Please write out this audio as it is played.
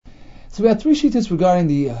So we had three shittas regarding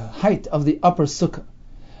the height of the upper sukkah.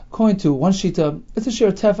 According to one shitta, it's a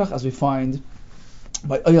shir tefach, as we find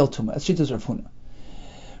by Oyel Tuma, as shittas Rav Huna.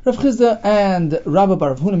 Rav Chizda and Rabba bar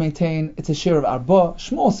Rav Huna maintain it's a shir of Arba.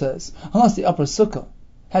 Shmuel says, unless the upper sukkah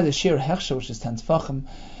has a shir hechsha, which is 10 tefachim,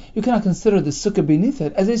 you cannot consider the sukkah beneath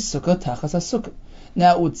it as a sukkah tachas ha-sukkah.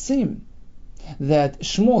 Now it would seem that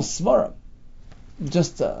Shmuel's svara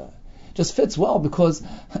just fits well, because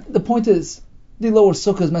the point is, the lower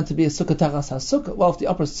sukkah is meant to be a sukkah tachas ha-sukkah. Well, if the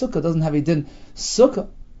upper sukkah doesn't have a din sukkah,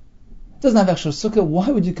 doesn't have extra sukkah, why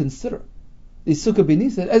would you consider the sukkah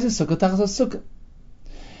beneath it as a sukkah tachas ha-sukkah?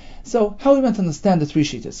 So, how are we meant to understand the three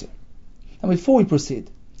shittas here? And before we proceed,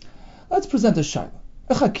 let's present a shayla,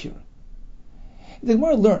 a chakir. The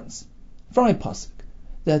Gemara learns from a pasuk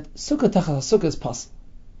that sukkah tachas ha-sukkah is pasuk.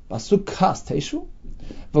 Basukkah teishu,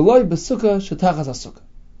 v'loi b'sukkah shetachas ha-sukkah.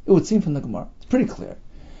 It would seem from the Gemara, it's pretty clear,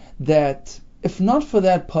 that if not for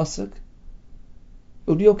that pasuk, it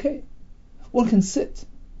would be okay. One can sit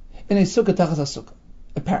in a sukkah tachas ha-sukkah,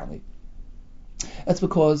 apparently. That's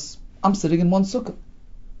because I'm sitting in one sukkah.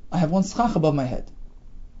 I have one schach above my head.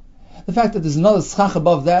 The fact that there's another schach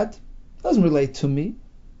above that doesn't relate to me.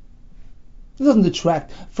 It doesn't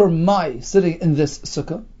detract from my sitting in this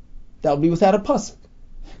sukkah. That would be without a pasuk.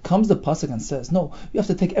 Comes the pasuk and says, no, you have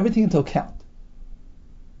to take everything into account.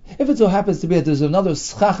 If it so happens to be that there's another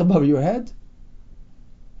schach above your head,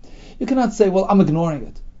 you cannot say, well, I'm ignoring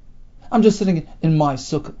it. I'm just sitting in my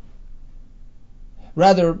sukkah.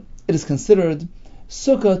 Rather, it is considered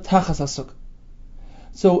sukkah tachas ha-sukkah.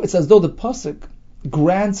 So it's as though the pasuk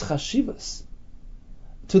grants chashivas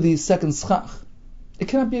to the second schach. It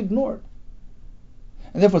cannot be ignored.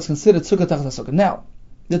 And therefore it's considered sukkah tachas ha-sukkah. Now,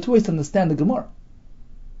 there are two ways to understand the Gemara.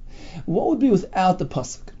 What would be without the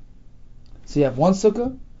pasuk? So you have one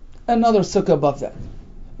sukkah, another sukkah above that.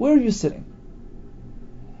 Where are you sitting?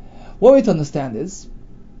 One way to understand is,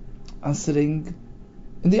 I'm sitting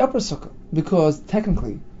in the upper sukkah, because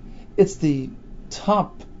technically it's the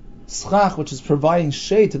top schach which is providing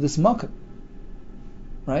shade to this makkah,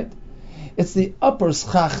 right? It's the upper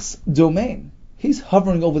schach's domain. He's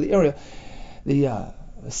hovering over the area. The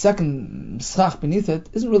second schach beneath it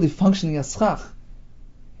isn't really functioning as schach.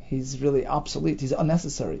 He's really obsolete. He's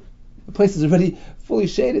unnecessary. The place is already fully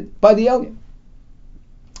shaded by the alien.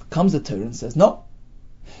 Comes the Torah and says, no,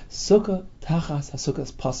 sukkah tachas ha-sukkah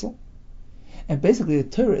is pasul, and basically the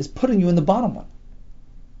Torah is putting you in the bottom one.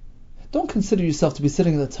 Don't consider yourself to be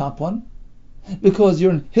sitting in the top one because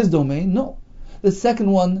you're in his domain. No. The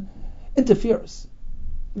second one interferes.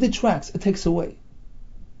 It detracts. It takes away.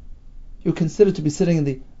 You're considered to be sitting in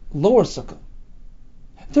the lower sukkah.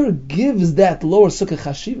 The Torah gives that lower sukkah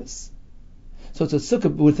chashivas. So it's a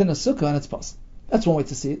sukkah within a sukkah and it's possible. That's one way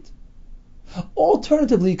to see it.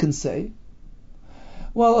 Alternatively, you can say,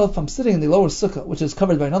 well, if I'm sitting in the lower sukkah, which is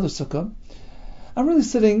covered by another sukkah, I'm really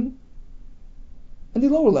sitting in the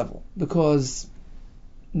lower level, because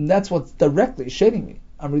that's what's directly shading me.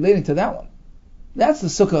 I'm relating to that one. That's the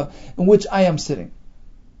sukkah in which I am sitting.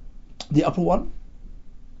 The upper one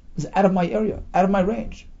is out of my area, out of my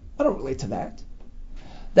range. I don't relate to that.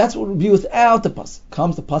 That's what would be without the pasuk.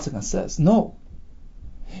 Comes the pasuk and says, no,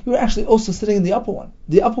 you're actually also sitting in the upper one.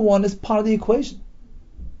 The upper one is part of the equation.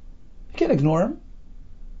 You can't ignore him.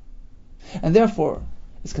 And therefore,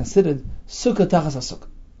 it's considered sukkah tachas ha-sukkah.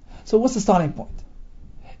 So what's the starting point?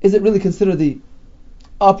 Is it really considered the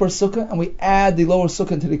upper sukkah and we add the lower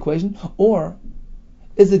sukkah into the equation? Or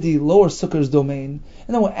is it the lower sukkah's domain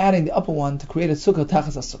and then we're adding the upper one to create a sukkah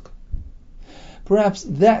tachas ha-sukkah? Perhaps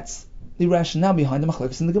that's the rationale behind the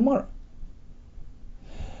machlokes in the Gemara.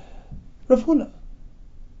 Rav Huna,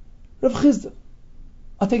 Rav Chizda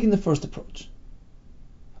are taking the first approach.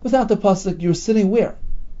 Without the pasuk, you're sitting where?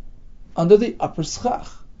 Under the upper schach.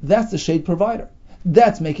 That's the shade provider.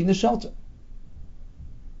 That's making the shelter.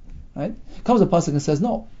 Right? Comes a pasuk and says,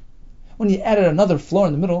 no. When you added another floor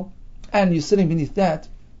in the middle, and you're sitting beneath that,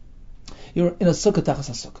 you're in a sukkah tachas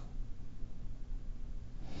ha-sukkah.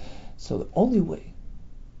 So the only way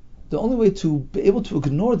to be able to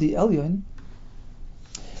ignore the Elyon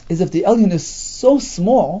is if the Elyon is so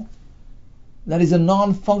small that he's a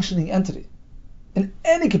non-functioning entity in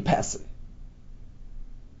any capacity.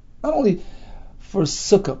 Not only for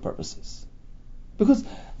sukkah purposes. Because,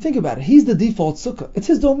 think about it, he's the default sukkah. It's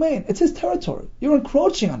his domain. It's his territory. You're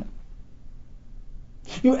encroaching on him.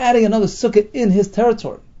 You're adding another sukkah in his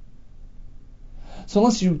territory. So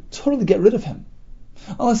unless you totally get rid of him,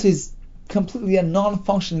 unless he's completely a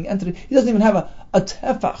non-functioning entity, he doesn't even have a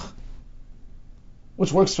tefach,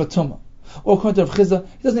 which works for tumah. Or according to Rav Chizda,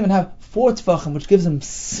 he doesn't even have 4 tefachim, which gives him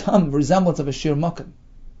some resemblance of a shir makkah.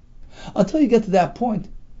 Until you get to that point,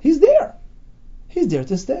 He's there. He's there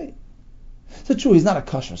to stay. So true, he's not a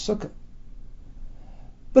kosher sukkah.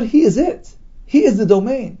 But he is it. He is the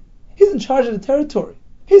domain. He's in charge of the territory.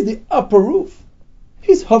 He's the upper roof.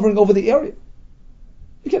 He's hovering over the area.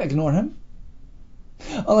 You can't ignore him.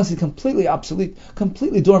 Unless he's completely obsolete,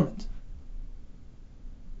 completely dormant.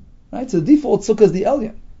 Right? So the default sukkah is the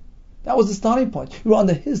Elyon. That was the starting point. You were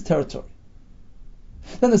under his territory.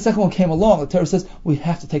 Then the second one came along. The Torah says we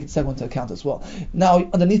have to take the second one into account as well. Now,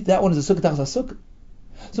 underneath that one is the sukkah tachas sukkah.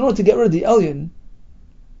 So in order to get rid of the Elyon,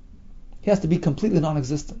 he has to be completely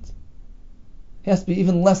non-existent. He has to be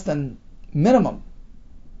even less than minimum.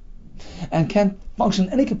 And can't function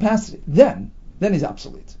in any capacity. Then he's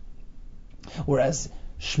obsolete. Whereas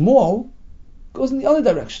Shmuel goes in the other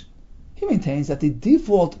direction. He maintains that the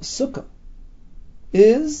default sukkah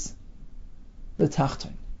is the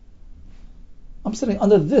tachton. I'm sitting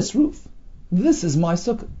under this roof. This is my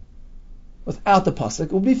sukkah. Without the pasuk,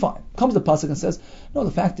 it will be fine. Comes the pasuk and says, no, the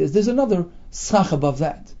fact is, there's another schach above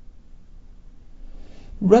that.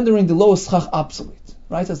 Rendering the lowest schach obsolete.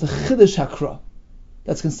 Right? That's the chiddush hakra.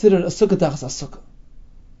 That's considered a sukkah tachas sukkah.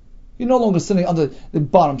 You're no longer sitting under the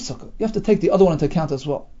bottom sukkah. You have to take the other one into account as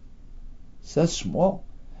well. Says Shmuel.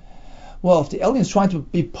 Well, if the Elyon is trying to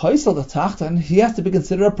be paisel the tachton, he has to be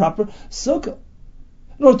considered a proper sukkah.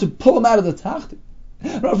 In order to pull him out of the tachton.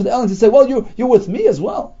 In order for the Elyon to say, well, you're with me as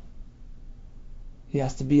well. He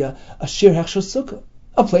has to be a shir hechsher sukkah.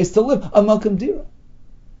 A place to live. A malkum dira.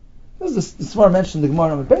 This is the Svara mentioned in the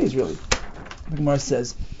Gemara on the Beis, really. The Gemara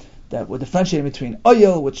says that we're differentiating between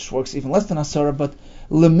oyel, which works even less than asara, but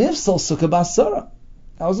lemifsal sukkah basara.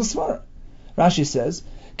 That was the Svara. Rashi says,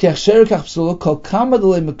 because until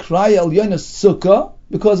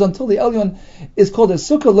the Elyon is called a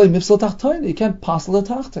sukkah, lo mifsal tachton, you can't pass the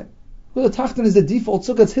tachton. Well, the tachton is the default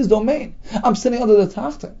sukkah; it's his domain. I'm sitting under the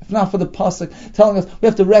tachton. If not for the pasuk telling us we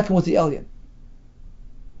have to reckon with the Elyon,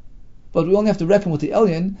 but we only have to reckon with the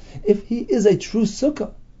Elyon if he is a true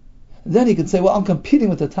sukkah. Then he can say, "Well, I'm competing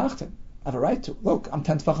with the tachton. I have a right to. Look, I'm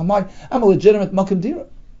 10 tefachim high. I'm a legitimate malkum dira."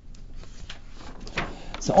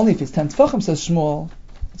 So only if he's 10 tefachim, says Shmuel,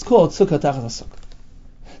 it's called sukkah tachas sukkah.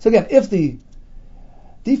 So again, if the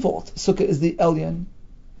default sukkah is the Elyon,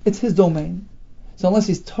 it's his domain. So unless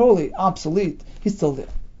he's totally obsolete, he's still there.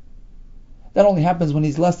 That only happens when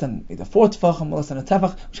he's less than either 4 tefachim or less than a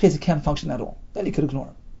tefach, in which case he can't function at all. Then you could ignore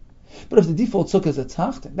him. But if the default sukkah is a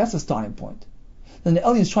tachton, that's the starting point. Then the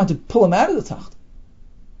Elyon is trying to pull him out of the tachton.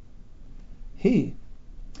 He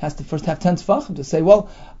has to first have 10 tefachim to say,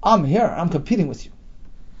 well, I'm here, I'm competing with you.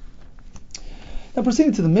 Now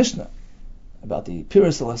proceeding to the Mishnah, about the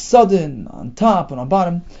Piris al-Sadin, on top and on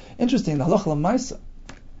bottom. Interesting, the halacha l'maisa.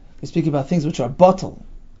 We speak about things which are batal.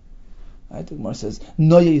 Right? The Gemara says,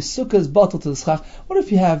 Noye Sukkah is batal to the schach. What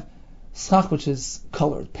if you have schach which is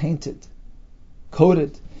colored, painted,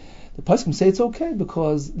 coated? The Pasuk say it's okay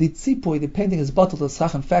because the tzipui, the painting, is batal to the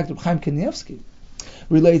schach. In fact, Reb Chaim Kanievsky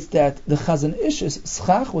relates that the Chazon Ish's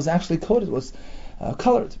schach was actually coated, was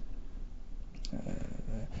colored.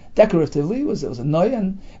 Decoratively, it was a noy,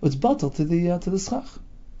 and it was batal to the schach.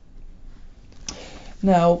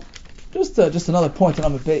 Now, just another point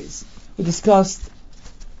on Amud Beis. We discussed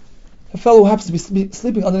a fellow who happens to be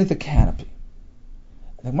sleeping underneath a canopy.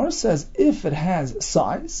 And the Gemara says if it has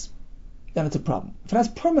size, then it's a problem. If it has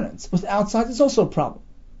permanence without size, it's also a problem.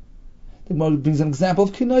 The Gemara brings an example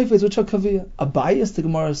of kinoifes, which are kaviyah. A bias, the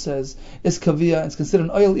Gemara says, is kaviyah, and it's considered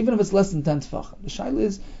an oil, even if it's less than 10 tefachim. The shaila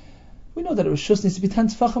is, we know that a rishus needs to be 10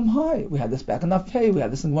 tefachim high. We had this back in Nafpei, we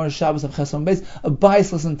had this in Gemara Shabbos of Chesom Beis. A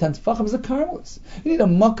bias less than 10 tefachim is a carmelist. You need a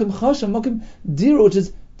makim chash, a makim dira, which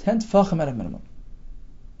is 10 tefachim at a minimum.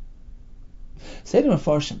 Say to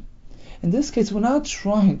Mefarshim, in this case, we're not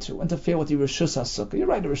trying to interfere with the rishus hasukah. You're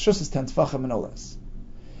right, the rishus is 10 tefachim and no less.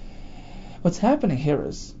 What's happening here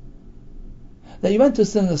is that you went to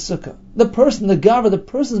sit in the sukkah. The person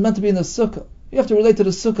is meant to be in the sukkah. You have to relate to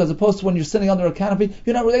the sukkah as opposed to when you're sitting under a canopy.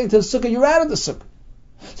 You're not relating to the sukkah, you're out of the sukkah.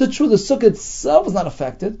 So true, the sukkah itself is not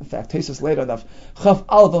affected. In fact, Tesis later, Chaf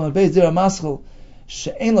Aleph on Beis Dira Maschel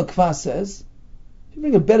She'en L'Kva says, if you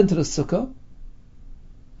bring a bed into the sukkah,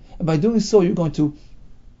 and by doing so you're going to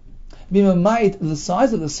be mamayit the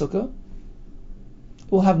size of the sukkah,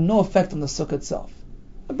 it will have no effect on the sukkah itself.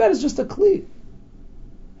 A bed is just a kli.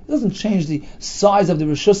 It doesn't change the size of the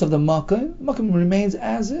rishus of the makom. The makom remains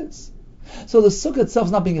as is. So the sukkah itself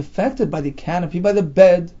is not being affected by the canopy, by the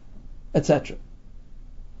bed, etc.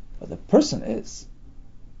 But the person is.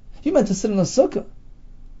 You meant to sit in a sukkah.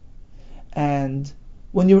 And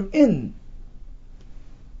when you're in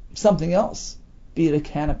something else, be it a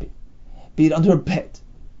canopy, be it under a bed,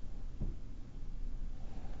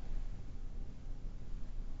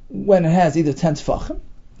 when it has either 10 tefachim,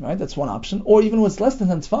 right? That's one option, or even when it's less than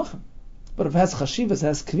 10 tefachim. But if it has chashivas, it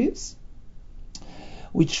has kviyas,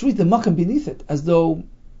 we treat the makam beneath it as though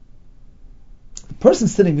the person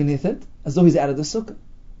sitting beneath it, as though he's out of the sukkah.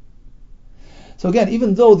 So again,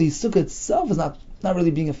 even though the sukkah itself is not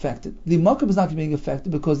really being affected, the makam is not being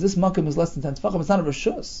affected because this makam is less than 10 tefachim, it's not a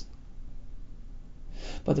reshus.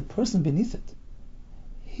 But the person beneath it,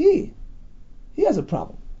 he has a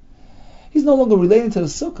problem. He's no longer relating to the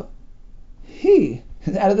sukkah. He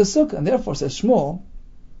is out of the sukkah, and therefore, says Shmuel,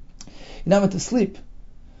 you're not meant to sleep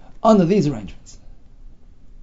under these arrangements.